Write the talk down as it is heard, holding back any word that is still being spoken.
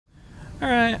All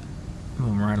right,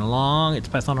 moving right along. It's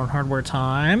Python on hardware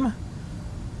time.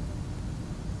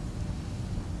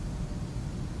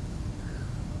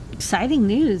 Exciting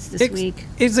news this week.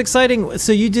 It's exciting.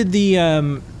 So you did the,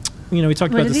 we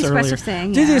talked about this earlier.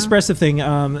 Did the expressive thing.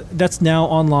 That's now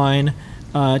online.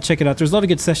 Check it out. There's a lot of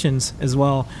good sessions as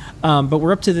well. But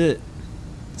we're up to the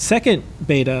second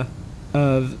beta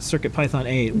of CircuitPython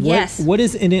 8. Yes. What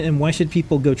is in it, and why should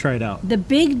people go try it out? The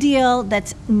big deal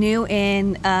that's new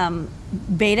in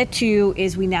beta 2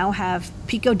 is we now have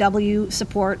PicoW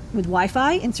support with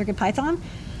Wi-Fi in CircuitPython.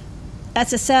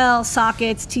 SSL,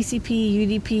 sockets,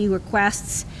 TCP, UDP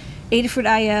requests, Adafruit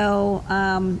IO.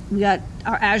 We got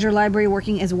our Azure library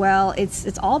working as well.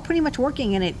 It's all pretty much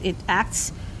working, and it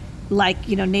acts like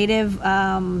native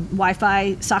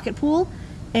Wi-Fi socket pool,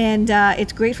 and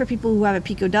it's great for people who have a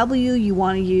PicoW. You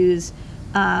want to use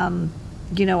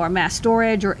our mass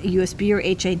storage or USB or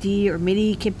HID or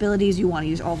MIDI capabilities. You want to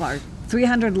use all of our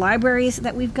 300 libraries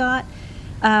that we've got.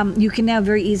 You can now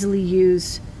very easily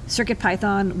use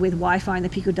CircuitPython with Wi-Fi in the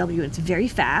PicoW. It's very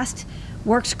fast,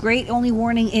 works great. Only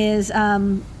warning is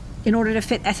in order to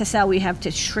fit SSL, we have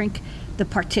to shrink the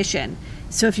partition.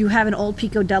 So if you have an old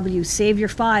PicoW, save your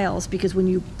files, because when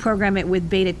you program it with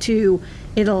beta 2,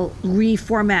 it'll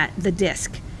reformat the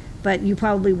disk. But you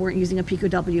probably weren't using a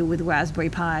PicoW with Raspberry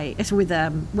Pi. It's with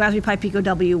Raspberry Pi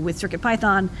PicoW with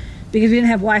CircuitPython, because we didn't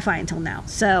have Wi-Fi until now.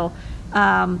 So,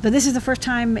 but this is the first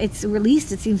time it's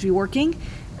released. It seems to be working.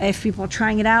 If people are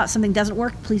trying it out, something doesn't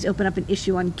work, please open up an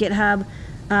issue on GitHub.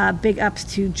 Big ups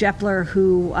to Jepler,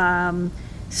 who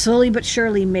slowly but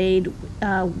surely made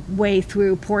way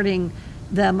through porting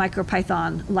the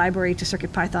MicroPython library to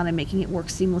CircuitPython and making it work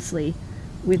seamlessly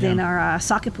within our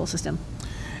socket pool system.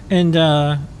 And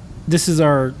this is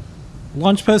our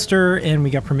launch poster, and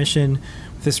we got permission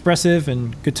with Espressive,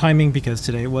 and good timing because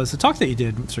today was the talk that you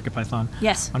did with CircuitPython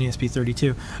on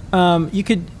ESP32. You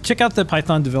could check out the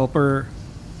Python developer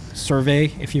survey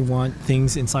if you want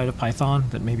things inside of Python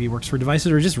that maybe works for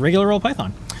devices or just regular old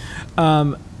Python.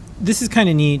 This is kind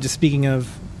of neat, just speaking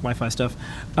of Wi-Fi stuff.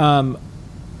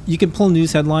 You can pull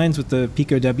news headlines with the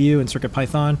PicoW and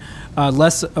CircuitPython.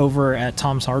 Les over at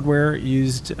Tom's Hardware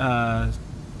used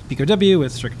PicoW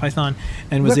with CircuitPython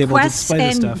and was able to display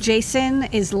this stuff.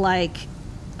 JSON is like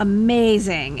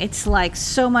amazing. It's like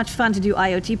so much fun to do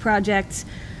IoT projects.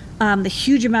 The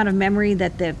huge amount of memory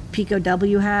that the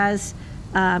PicoW has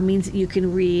means that you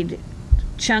can read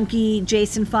chunky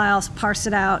JSON files, parse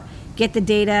it out, get the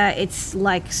data. It's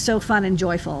like so fun and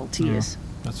joyful to use.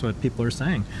 That's what people are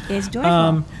saying. It's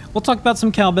joyful. We'll talk about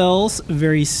some cowbells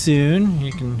very soon.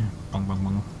 You can bong,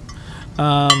 bong,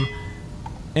 bong.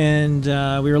 And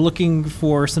we were looking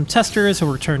for some testers, so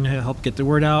we're trying to help get the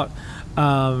word out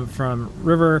from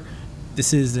River.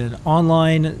 This is an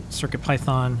online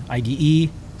CircuitPython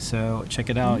IDE, so check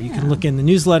it out. You can look in the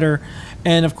newsletter.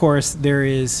 And, of course, there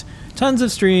is tons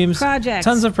of streams,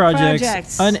 tons of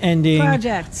projects, unending.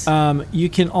 You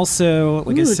can also,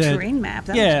 like I said, terrain map.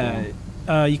 That was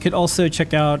cool. You could also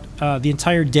check out the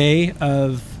entire day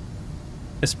of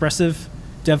Espressive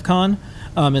DevCon.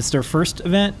 It's their first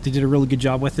event. They did a really good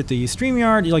job with it. They use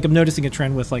StreamYard. I'm noticing a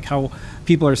trend with how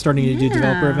people are starting to do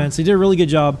developer events. They did a really good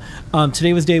job.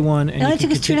 Today was day one. And it only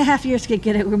took us 2.5 years to get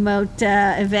good at remote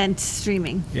event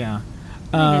streaming. Yeah.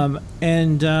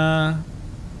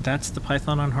 That's the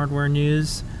Python on Hardware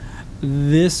news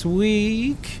this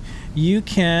week. You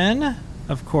can,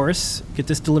 of course, get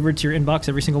this delivered to your inbox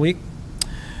every single week.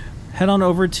 Head on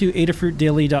over to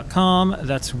adafruitdaily.com.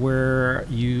 That's where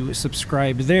you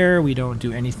subscribe there. We don't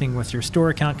do anything with your store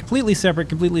account. Completely separate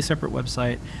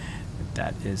website.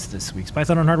 That is this week's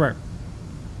Python on Hardware.